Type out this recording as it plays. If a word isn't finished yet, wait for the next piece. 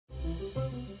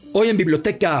Hoy en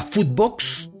Biblioteca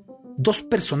Footbox, dos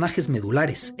personajes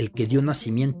medulares, el que dio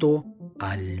nacimiento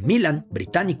al Milan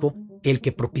británico, el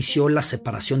que propició la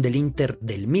separación del Inter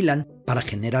del Milan para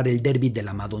generar el derbi de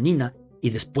la Madonina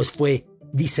y después fue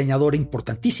diseñador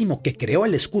importantísimo que creó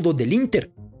el escudo del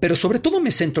Inter. Pero sobre todo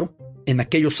me centro en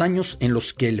aquellos años en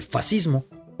los que el fascismo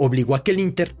obligó a que el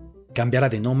Inter cambiara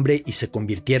de nombre y se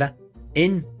convirtiera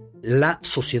en la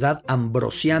Sociedad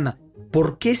Ambrosiana.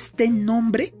 ¿Por qué este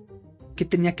nombre? ¿Qué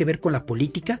tenía que ver con la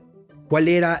política? ¿Cuál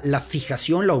era la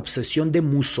fijación, la obsesión de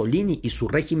Mussolini y su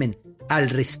régimen al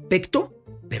respecto?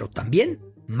 Pero también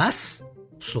más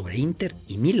sobre Inter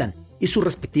y Milan y sus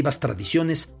respectivas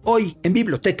tradiciones hoy en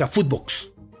Biblioteca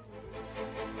Footbox.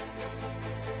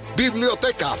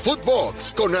 Biblioteca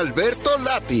Footbox con Alberto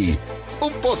Lati,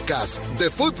 un podcast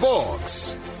de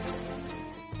Footbox.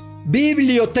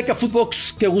 Biblioteca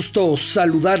Footbox, qué gusto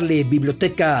saludarle.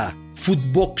 Biblioteca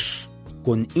Footbox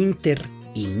con Inter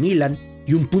y Milan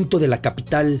y un punto de la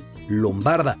capital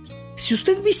lombarda. Si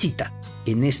usted visita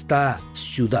en esta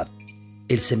ciudad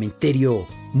el cementerio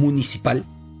municipal,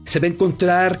 se va a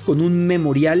encontrar con un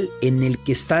memorial en el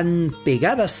que están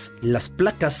pegadas las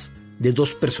placas de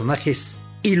dos personajes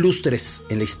ilustres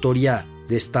en la historia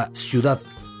de esta ciudad.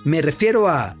 Me refiero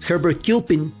a Herbert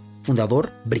Kilpin,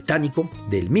 fundador británico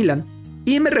del Milan,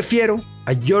 y me refiero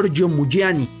a Giorgio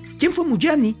Mugiani. ¿Quién fue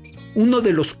Mugiani? Uno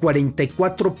de los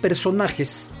 44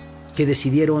 personajes que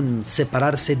decidieron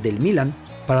separarse del Milan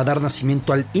para dar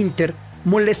nacimiento al Inter,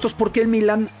 molestos porque el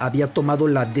Milan había tomado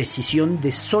la decisión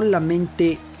de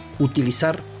solamente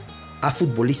utilizar a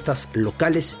futbolistas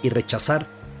locales y rechazar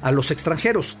a los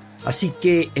extranjeros. Así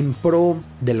que en pro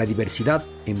de la diversidad,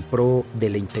 en pro de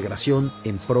la integración,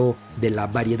 en pro de la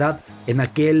variedad, en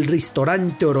aquel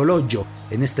ristorante Orologio,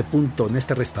 en este punto, en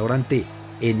este restaurante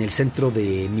en el centro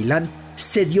de Milán,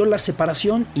 se dio la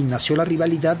separación y nació la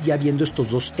rivalidad ya viendo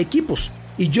estos dos equipos.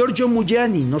 Y Giorgio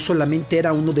Mugiani no solamente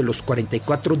era uno de los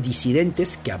 44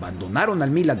 disidentes que abandonaron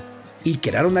al Milan y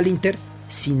crearon al Inter,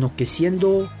 sino que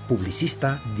siendo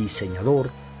publicista, diseñador,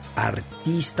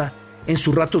 artista, en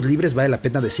sus ratos libres, vale la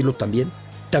pena decirlo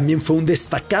también fue un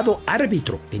destacado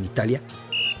árbitro en Italia.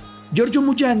 Giorgio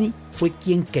Mugiani fue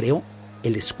quien creó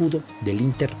el escudo del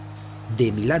Inter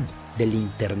de Milán, del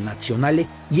Internazionale,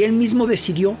 y él mismo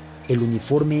decidió el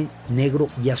uniforme negro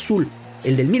y azul.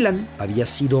 El del Milan había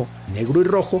sido negro y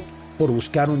rojo por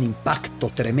buscar un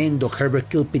impacto tremendo. Herbert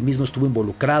Kilpin mismo estuvo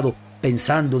involucrado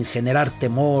pensando en generar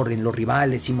temor en los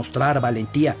rivales y mostrar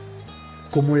valentía.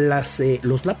 Como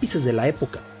los lápices de la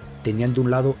época tenían de un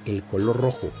lado el color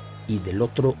rojo y del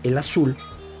otro el azul,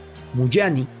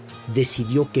 Mugiani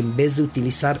decidió que en vez de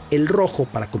utilizar el rojo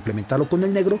para complementarlo con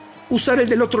el negro, usar el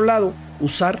del otro lado,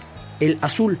 usar el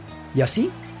azul. Y así,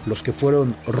 los que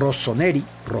fueron rossoneri,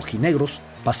 rojinegros,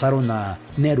 pasaron a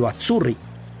nero azzurri,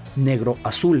 negro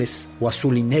azules o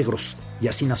azul y negros. Y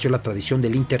así nació la tradición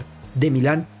del Inter de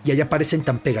Milán. Y allá aparecen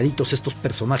tan pegaditos estos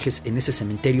personajes en ese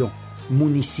cementerio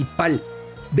municipal.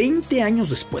 20 años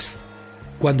después,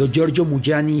 cuando Giorgio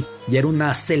Mugiani ya era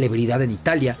una celebridad en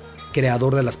Italia,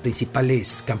 creador de las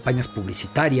principales campañas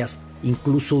publicitarias,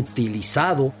 incluso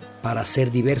utilizado para hacer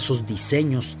diversos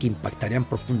diseños que impactarían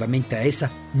profundamente a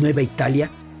esa nueva Italia.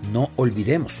 No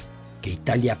olvidemos que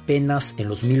Italia apenas en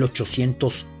los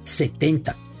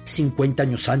 1870, 50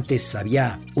 años antes,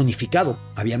 había unificado,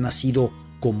 había nacido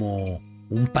como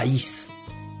un país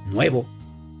nuevo,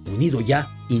 unido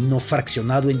ya y no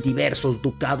fraccionado en diversos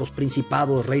ducados,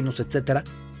 principados, reinos, etc.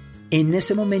 En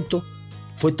ese momento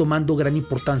fue tomando gran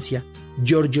importancia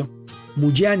Giorgio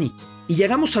Mugiani. Y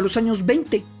llegamos a los años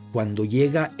 20, cuando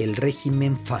llega el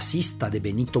régimen fascista de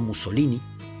Benito Mussolini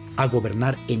a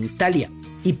gobernar en Italia.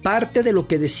 Y parte de lo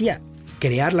que decía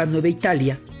crear la nueva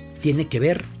Italia tiene que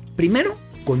ver, primero,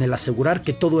 con el asegurar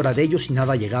que todo era de ellos y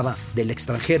nada llegaba del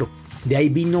extranjero. De ahí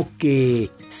vino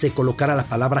que se colocara la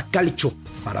palabra calcio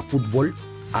para fútbol,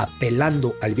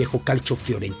 apelando al viejo calcio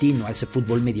fiorentino, a ese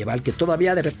fútbol medieval que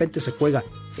todavía de repente se juega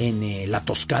en la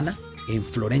Toscana, en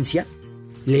Florencia.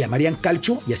 Le llamarían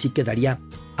calcio y así quedaría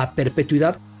a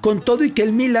perpetuidad. Con todo y que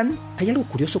el Milan, hay algo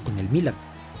curioso con el Milan,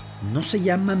 no se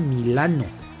llama Milano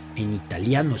en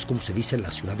italiano, es como se dice en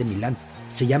la ciudad de Milán,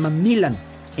 se llama Milan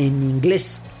en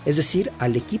inglés, es decir,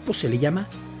 al equipo se le llama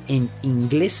en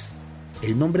inglés,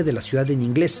 el nombre de la ciudad en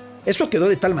inglés. Eso quedó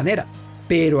de tal manera,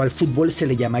 pero al fútbol se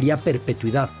le llamaría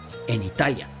perpetuidad en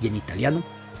Italia y en italiano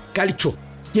calcio.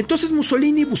 Y entonces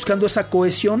Mussolini, buscando esa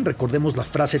cohesión, recordemos la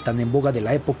frase tan en boga de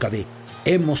la época de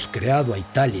hemos creado a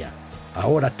Italia,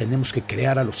 ahora tenemos que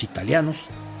crear a los italianos,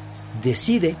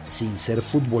 decide, sin ser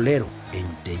futbolero,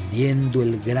 entendiendo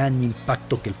el gran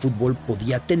impacto que el fútbol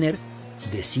podía tener,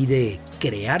 decide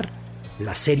crear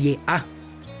la Serie A,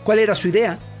 ¿Cuál era su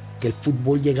idea? Que el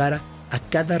fútbol llegara a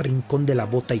cada rincón de la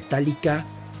bota itálica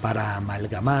para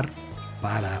amalgamar,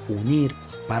 para unir,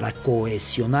 para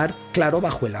cohesionar, claro,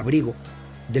 bajo el abrigo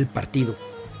del partido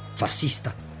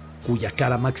fascista, cuya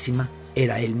cara máxima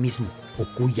era él mismo, o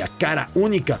cuya cara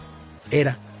única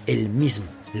era él mismo.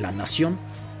 La nación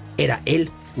era él,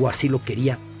 o así lo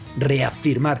quería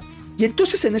reafirmar. Y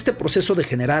entonces en este proceso de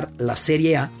generar la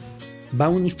Serie A, va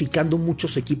unificando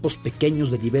muchos equipos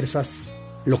pequeños de diversas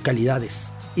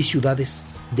localidades y ciudades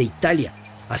de Italia.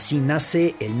 Así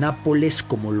nace el Nápoles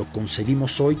como lo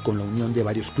concebimos hoy, con la unión de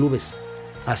varios clubes.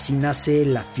 Así nace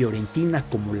la Fiorentina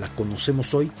como la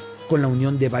conocemos hoy, con la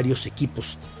unión de varios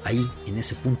equipos, ahí en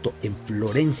ese punto en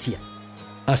Florencia.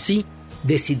 Así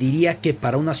decidiría que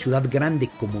para una ciudad grande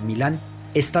como Milán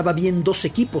estaba bien 2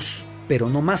 equipos, pero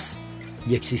no más,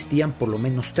 y existían por lo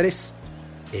menos 3: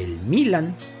 el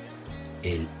Milan,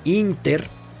 el Inter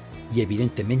y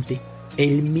evidentemente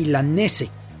el Milanese.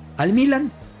 Al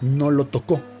Milan no lo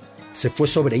tocó, se fue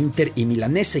sobre Inter y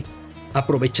Milanese,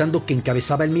 aprovechando que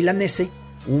encabezaba el Milanese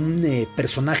un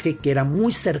personaje que era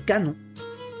muy cercano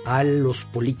a los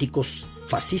políticos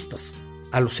fascistas,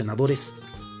 a los senadores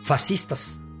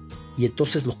fascistas, y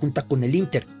entonces lo junta con el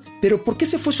Inter. ¿Pero por qué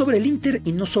se fue sobre el Inter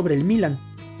y no sobre el Milan?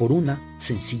 Por una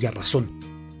sencilla razón,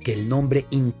 que el nombre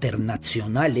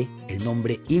Internazionale, el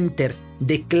nombre Inter,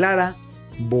 declara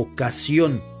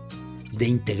vocación de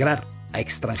integrar a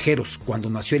extranjeros.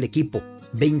 Cuando nació el equipo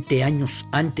 20 años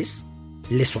antes,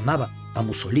 le sonaba a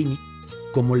Mussolini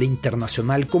como la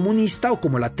Internacional Comunista o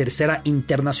como la Tercera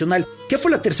Internacional. ¿Qué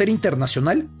fue la Tercera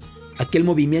Internacional? Aquel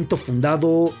movimiento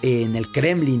fundado en el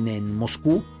Kremlin en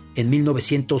Moscú en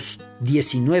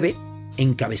 1919,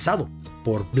 encabezado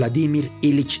por Vladimir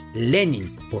Ilich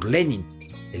Lenin, por Lenin,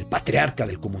 el patriarca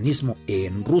del comunismo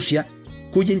en Rusia,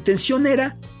 cuya intención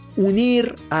era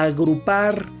unir,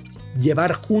 agrupar,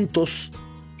 llevar juntos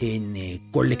en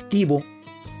colectivo,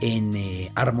 en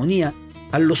armonía,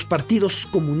 a los partidos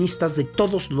comunistas de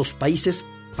todos los países,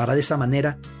 para de esa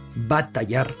manera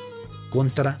batallar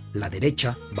contra la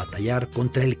derecha, batallar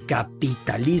contra el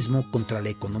capitalismo, contra la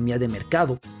economía de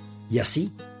mercado, y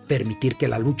así permitir que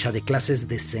la lucha de clases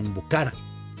desembocara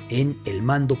en el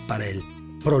mando para el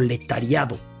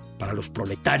proletariado, para los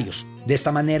proletarios. De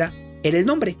esta manera era el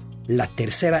nombre, la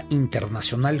Tercera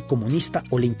Internacional Comunista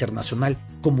o la Internacional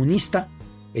Comunista,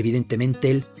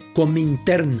 evidentemente el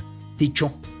Comintern,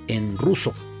 dicho en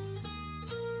ruso.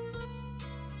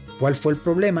 ¿Cuál fue el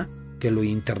problema? Que lo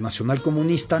internacional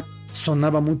comunista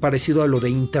sonaba muy parecido a lo de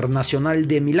Internacional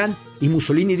de Milán, y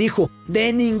Mussolini dijo: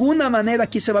 de ninguna manera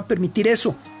aquí se va a permitir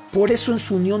eso. Por eso en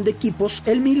su unión de equipos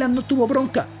el Milan no tuvo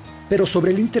bronca, pero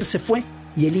sobre el Inter se fue,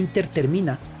 y el Inter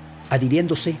termina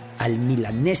adhiriéndose al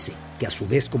Milanese, que a su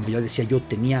vez, como ya decía yo,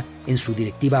 tenía en su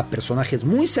directiva a personajes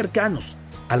muy cercanos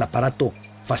al aparato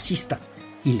fascista,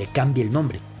 y le cambia el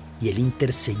nombre, y el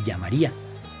Inter se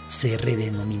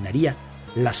redenominaría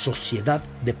la Sociedad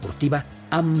Deportiva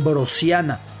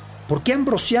Ambrosiana. ¿Por qué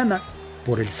Ambrosiana?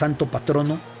 Por el santo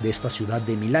patrono de esta ciudad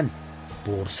de Milán,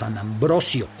 por San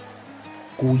Ambrosio,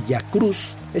 cuya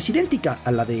cruz es idéntica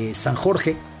a la de San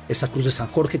Jorge, esa cruz de San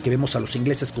Jorge que vemos a los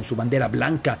ingleses con su bandera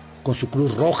blanca, con su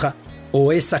cruz roja,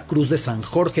 o esa cruz de San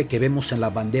Jorge que vemos en la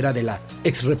bandera de la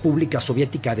ex república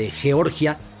soviética de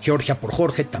Georgia, Georgia por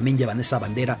Jorge, también llevan esa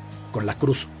bandera con la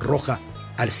cruz roja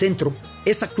al centro.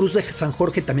 Esa cruz de San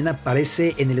Jorge también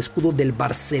aparece en el escudo del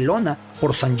Barcelona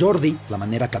por San Jordi, la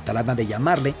manera catalana de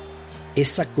llamarle.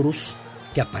 Esa cruz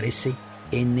que aparece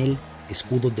en el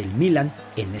escudo del Milan,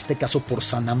 en este caso por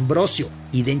San Ambrosio,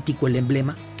 idéntico el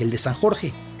emblema que el de San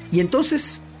Jorge. Y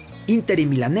entonces Inter y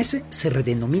Milanese se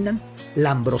redenominan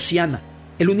la Ambrosiana.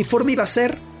 El uniforme iba a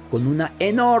ser con una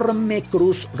enorme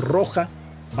cruz roja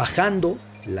bajando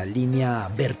la línea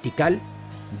vertical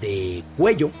de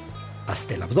cuello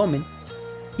hasta el abdomen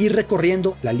y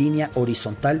recorriendo la línea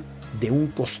horizontal de un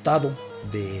costado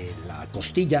de la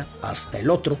costilla hasta el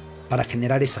otro para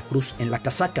generar esa cruz en la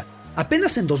casaca.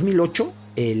 Apenas en 2008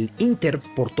 el Inter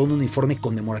portó un uniforme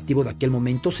conmemorativo de aquel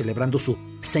momento, celebrando su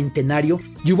centenario,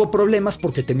 y hubo problemas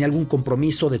porque tenía algún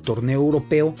compromiso de torneo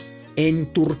europeo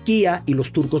en Turquía y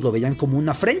los turcos lo veían como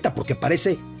una afrenta porque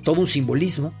parece todo un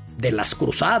simbolismo de las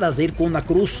cruzadas, de ir con una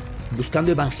cruz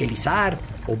buscando evangelizar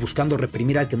o buscando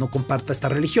reprimir al que no comparta esta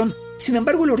religión. Sin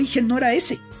embargo, el origen no era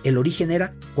ese. El origen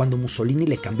era cuando Mussolini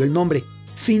le cambió el nombre.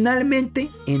 Finalmente,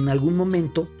 en algún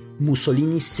momento,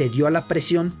 Mussolini cedió a la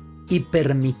presión y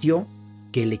permitió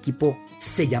que el equipo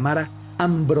se llamara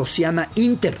Ambrosiana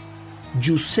Inter.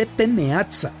 Giuseppe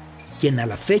Meazza, quien a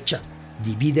la fecha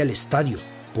divide al estadio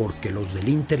porque los del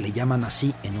Inter le llaman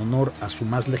así en honor a su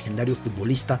más legendario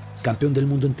futbolista, campeón del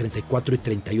mundo en 34 y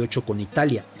 38 con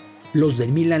Italia. Los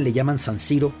del Milan le llaman San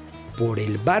Siro por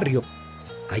el barrio.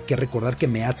 Hay que recordar que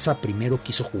Meazza primero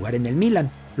quiso jugar en el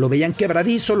Milan. Lo veían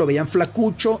quebradizo, lo veían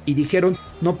flacucho y dijeron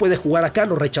no puede jugar acá,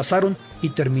 lo rechazaron y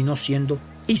terminó siendo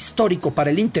histórico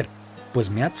para el Inter. Pues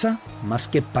Meazza, más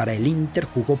que para el Inter,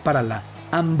 jugó para la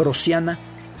Ambrosiana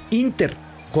Inter.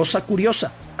 Cosa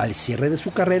curiosa, al cierre de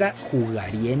su carrera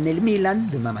jugaría en el Milan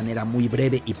de una manera muy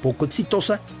breve y poco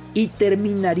exitosa y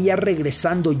terminaría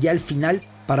regresando ya al final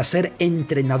para ser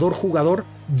entrenador-jugador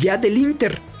ya del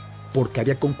Inter, porque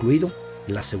había concluido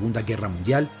la Segunda Guerra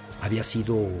Mundial, había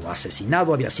sido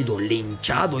asesinado, había sido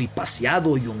linchado y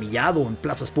paseado y humillado en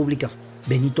plazas públicas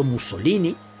Benito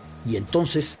Mussolini, y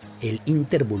entonces el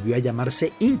Inter volvió a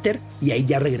llamarse Inter y ahí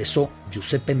ya regresó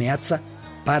Giuseppe Meazza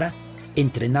para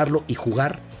entrenarlo y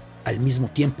jugar al mismo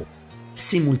tiempo,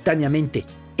 simultáneamente.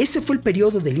 Ese fue el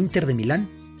periodo del Inter de Milán,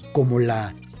 como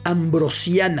la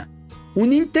Ambrosiana,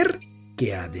 un Inter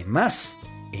que además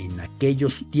en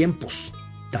aquellos tiempos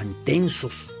tan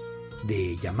tensos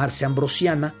de llamarse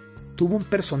Ambrosiana, tuvo un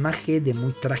personaje de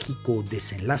muy trágico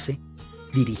desenlace,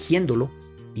 dirigiéndolo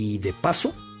y de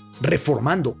paso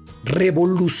reformando,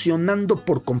 revolucionando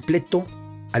por completo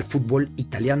al fútbol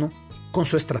italiano con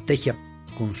su estrategia,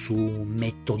 con su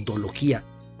metodología,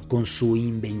 con su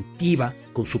inventiva,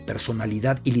 con su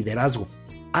personalidad y liderazgo.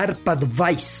 Arpad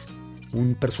Weiss,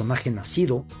 un personaje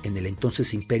nacido en el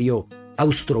entonces imperio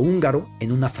austrohúngaro,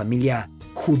 en una familia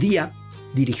judía,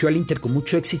 dirigió al Inter con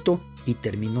mucho éxito y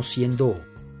terminó siendo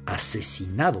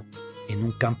asesinado en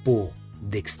un campo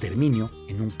de exterminio,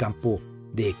 en un campo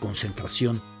de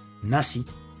concentración nazi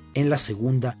en la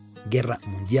Segunda Guerra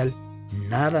Mundial,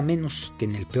 nada menos que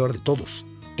en el peor de todos,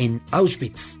 en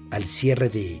Auschwitz, al cierre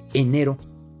de enero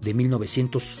de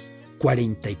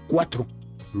 1944,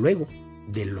 luego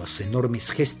de las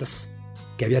enormes gestas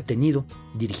que había tenido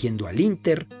dirigiendo al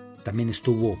Inter. También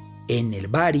estuvo en el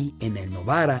Bari, en el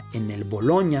Novara, en el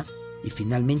Bologna y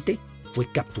finalmente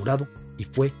fue capturado y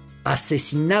fue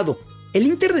asesinado. El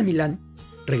Inter de Milán,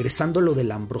 regresando lo de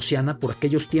la Ambrosiana, por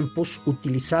aquellos tiempos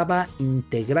utilizaba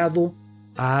integrado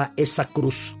a esa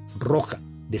cruz roja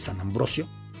de San Ambrosio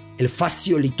el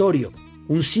fascio litorio,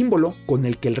 un símbolo con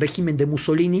el que el régimen de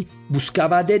Mussolini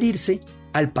buscaba adherirse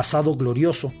al pasado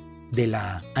glorioso de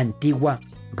la antigua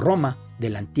Roma,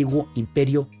 del antiguo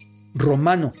imperio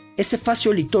romano. Ese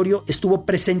fascio litorio estuvo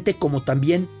presente como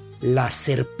también la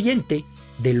serpiente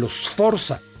de los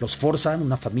Sforza. Los Sforza,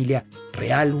 una familia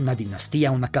real, una dinastía,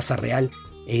 una casa real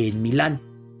en Milán.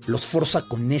 Los Sforza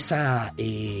con esa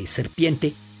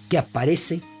serpiente que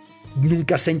aparece.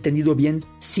 Nunca se ha entendido bien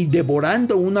si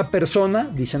devorando una persona,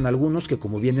 dicen algunos que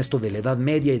como viene esto de la Edad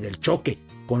Media y del choque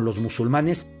con los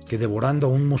musulmanes, que devorando a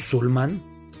un musulmán,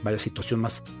 vaya situación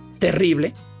más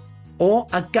terrible, o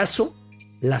acaso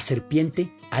la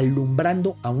serpiente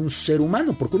alumbrando a un ser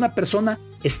humano, porque una persona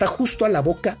está justo a la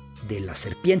boca de la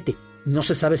serpiente, no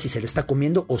se sabe si se le está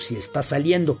comiendo o si está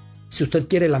saliendo. Si usted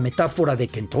quiere la metáfora de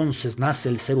que entonces nace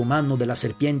el ser humano de la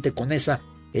serpiente con esa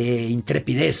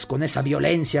intrepidez, con esa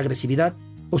violencia, agresividad,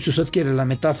 o si usted quiere la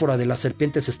metáfora de la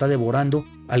serpiente se está devorando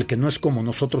al que no es como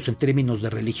nosotros en términos de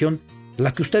religión,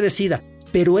 la que usted decida,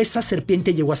 pero esa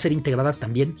serpiente llegó a ser integrada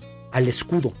también al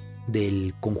escudo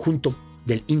del conjunto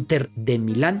del Inter de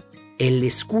Milán, el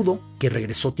escudo que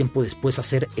regresó tiempo después a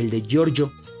ser el de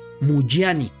Giorgio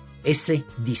Mugiani, ese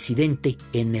disidente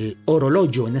en el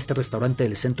Orologio, en este restaurante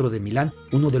del centro de Milán,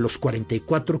 uno de los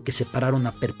 44 que separaron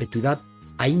a perpetuidad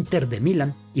a Inter de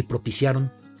Milán y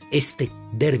propiciaron este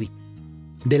derbi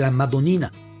de la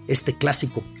Madonnina, este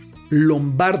clásico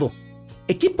lombardo.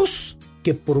 Equipos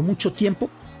que por mucho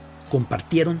tiempo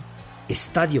compartieron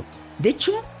estadio. De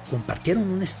hecho,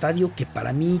 compartieron un estadio que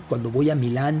para mí, cuando voy a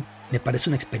Milán, me parece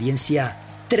una experiencia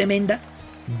tremenda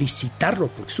visitarlo,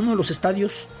 porque es uno de los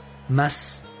estadios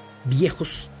más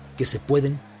viejos que se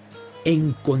pueden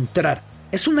encontrar.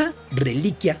 Es una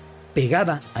reliquia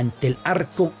pegada ante el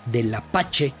Arco del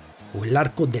Apache o el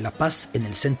Arco de la Paz en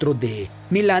el centro de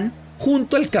Milán,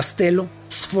 junto al Castello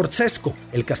Sforzesco,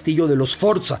 el castillo de los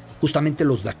Sforza, justamente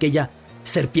los de aquella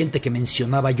serpiente que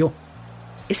mencionaba yo.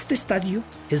 Este estadio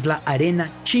es la Arena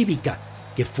Cívica,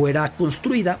 que fuera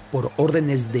construida por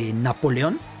órdenes de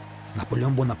Napoleón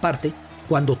Bonaparte,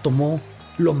 cuando tomó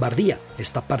Lombardía,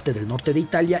 esta parte del norte de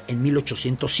Italia, en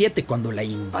 1807, cuando la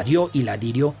invadió y la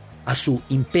adhirió a su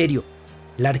imperio.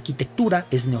 La arquitectura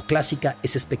es neoclásica,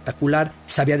 es espectacular,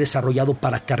 se había desarrollado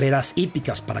para carreras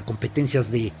hípicas, para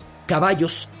competencias de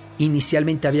caballos.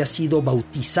 Inicialmente había sido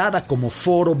bautizada como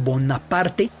Foro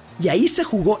Bonaparte y ahí se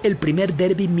jugó el primer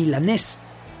derbi milanés.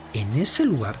 En ese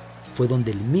lugar fue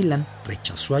donde el Milan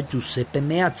rechazó a Giuseppe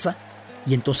Meazza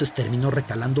y entonces terminó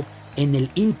recalando en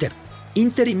el Inter.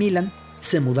 Inter y Milan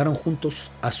se mudaron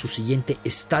juntos a su siguiente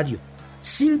estadio,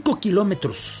 5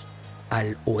 kilómetros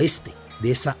al oeste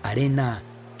de esa arena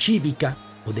cívica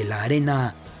o de la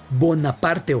arena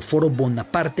Bonaparte o Foro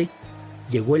Bonaparte.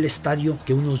 Llegó el estadio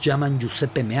que unos llaman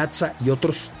Giuseppe Meazza y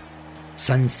otros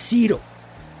San Siro,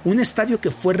 un estadio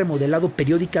que fue remodelado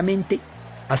periódicamente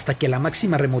hasta que la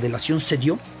máxima remodelación se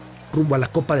dio rumbo a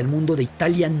la Copa del Mundo de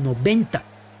Italia 90.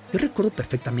 Yo recuerdo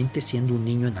perfectamente, siendo un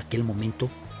niño en aquel momento,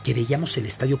 que veíamos el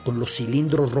estadio con los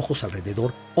cilindros rojos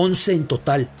alrededor, 11 en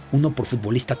total, uno por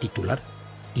futbolista titular,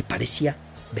 y parecía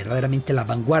verdaderamente la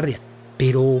vanguardia,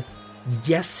 pero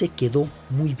ya se quedó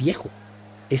muy viejo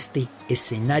este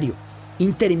escenario.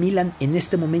 Inter y Milan en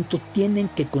este momento tienen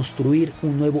que construir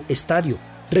un nuevo estadio.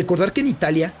 Recordar que en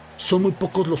Italia son muy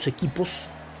pocos los equipos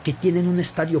que tienen un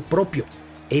estadio propio.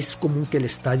 Es común que el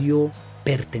estadio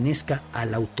pertenezca a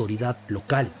la autoridad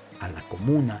local, a la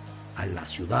comuna, a la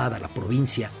ciudad, a la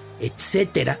provincia,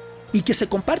 etcétera, y que se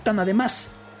compartan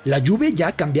además. La Juve ya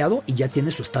ha cambiado y ya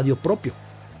tiene su estadio propio,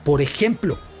 por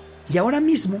ejemplo, y ahora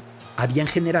mismo habían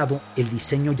generado el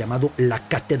diseño llamado La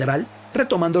Catedral,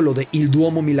 retomando lo de Il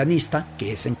Duomo milanista,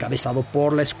 que es encabezado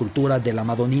por la escultura de la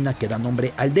Madonnina que da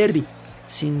nombre al derbi.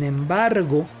 Sin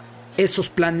embargo, esos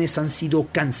planes han sido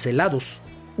cancelados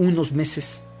unos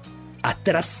meses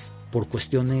atrás por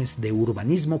cuestiones de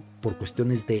urbanismo, por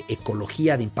cuestiones de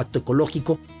ecología, de impacto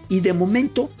ecológico, y de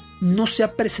momento no se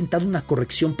ha presentado una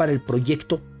corrección para el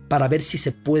proyecto para ver si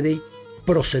se puede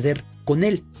proceder con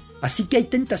él. Así que hay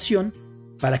tentación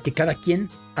para que cada quien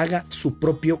haga su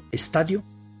propio estadio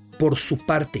por su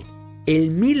parte.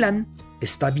 El Milan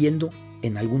está viendo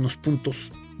en algunos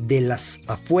puntos de las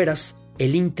afueras,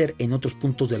 el Inter en otros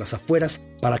puntos de las afueras,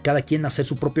 para cada quien hacer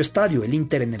su propio estadio. El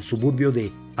Inter en el suburbio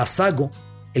de Assago,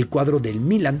 el cuadro del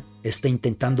Milan está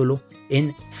intentándolo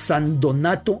en San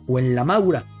Donato o en La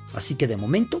Maura. Así que de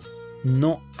momento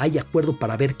no hay acuerdo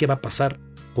para ver qué va a pasar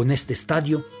con este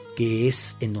estadio, que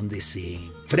es en donde se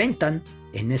enfrentan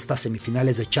en estas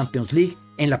semifinales de Champions League.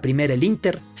 En la primera el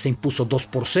Inter se impuso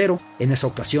 2-0. En esa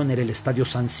ocasión era el estadio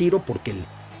San Siro porque el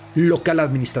local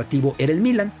administrativo era el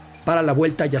Milan. Para la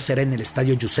vuelta ya será en el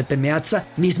estadio Giuseppe Meazza,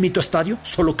 mismito estadio,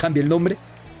 solo cambia el nombre,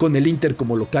 con el Inter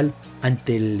como local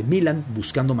ante el Milan,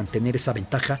 buscando mantener esa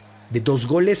ventaja de 2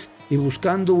 goles y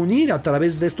buscando unir a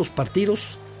través de estos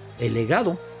partidos el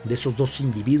legado de esos dos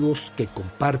individuos que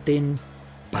comparten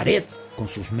pared con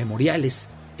sus memoriales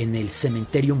en el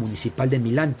cementerio municipal de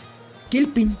Milán.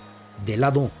 Kilpin del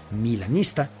lado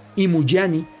milanista y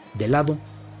Mugiani del lado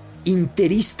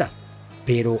interista.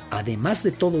 Pero además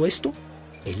de todo esto,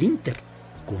 el Inter,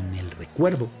 con el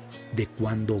recuerdo de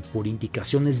cuando por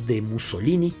indicaciones de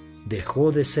Mussolini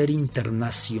dejó de ser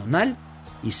internacional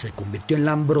y se convirtió en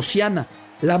la Ambrosiana.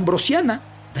 La Ambrosiana,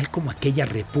 tal como aquella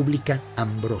república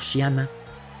ambrosiana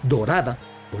dorada,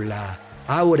 o la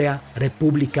áurea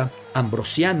república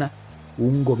ambrosiana,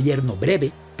 un gobierno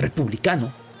breve,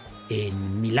 republicano,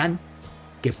 en Milán,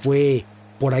 que fue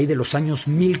por ahí de los años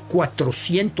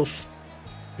 1400,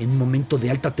 en un momento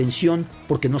de alta tensión,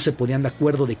 porque no se ponían de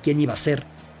acuerdo de quién iba a ser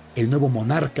el nuevo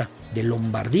monarca de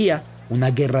Lombardía,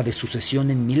 una guerra de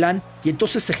sucesión en Milán, y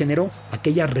entonces se generó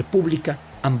aquella república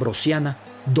ambrosiana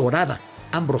dorada,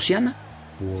 ambrosiana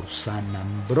por San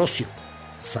Ambrosio,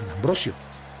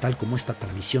 tal como esta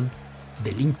tradición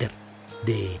del Inter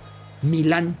de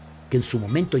Milán, que en su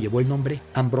momento llevó el nombre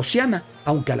Ambrosiana,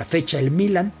 aunque a la fecha el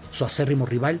Milan, su acérrimo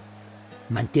rival,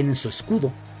 mantiene en su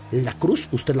escudo la cruz.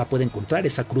 Usted la puede encontrar,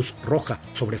 esa cruz roja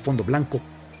sobre fondo blanco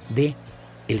de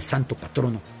el santo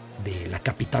patrono de la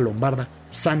capital lombarda,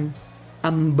 San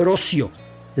Ambrosio.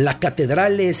 La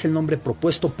Catedral es el nombre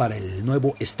propuesto para el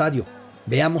nuevo estadio.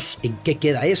 Veamos en qué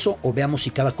queda eso, o veamos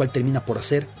si cada cual termina por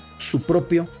hacer su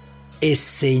propio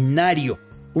escenario.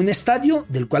 Un estadio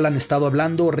del cual han estado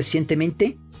hablando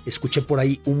recientemente. Escuché por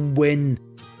ahí un buen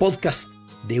podcast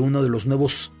de uno de los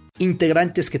nuevos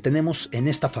integrantes que tenemos en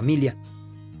esta familia,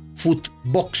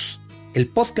 Footbox, el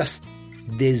podcast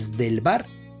desde el bar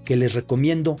que les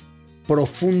recomiendo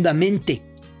profundamente,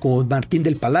 con Martín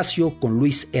del Palacio, con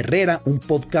Luis Herrera, un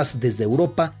podcast desde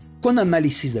Europa, con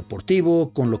análisis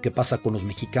deportivo, con lo que pasa con los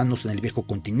mexicanos en el viejo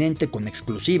continente, con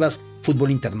exclusivas, fútbol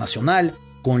internacional,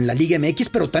 con la Liga MX,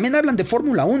 pero también hablan de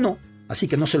Fórmula 1, así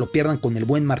que no se lo pierdan con el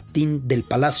buen Martín del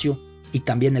Palacio y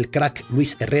también el crack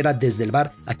Luis Herrera desde el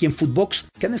bar aquí en Footbox,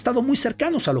 que han estado muy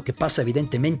cercanos a lo que pasa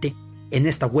evidentemente en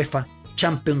esta UEFA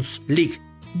Champions League.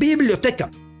 Biblioteca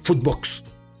Footbox.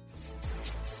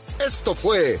 Esto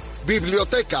fue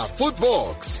Biblioteca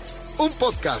Footbox, un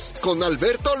podcast con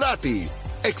Alberto Lati,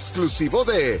 exclusivo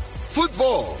de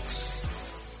Footbox.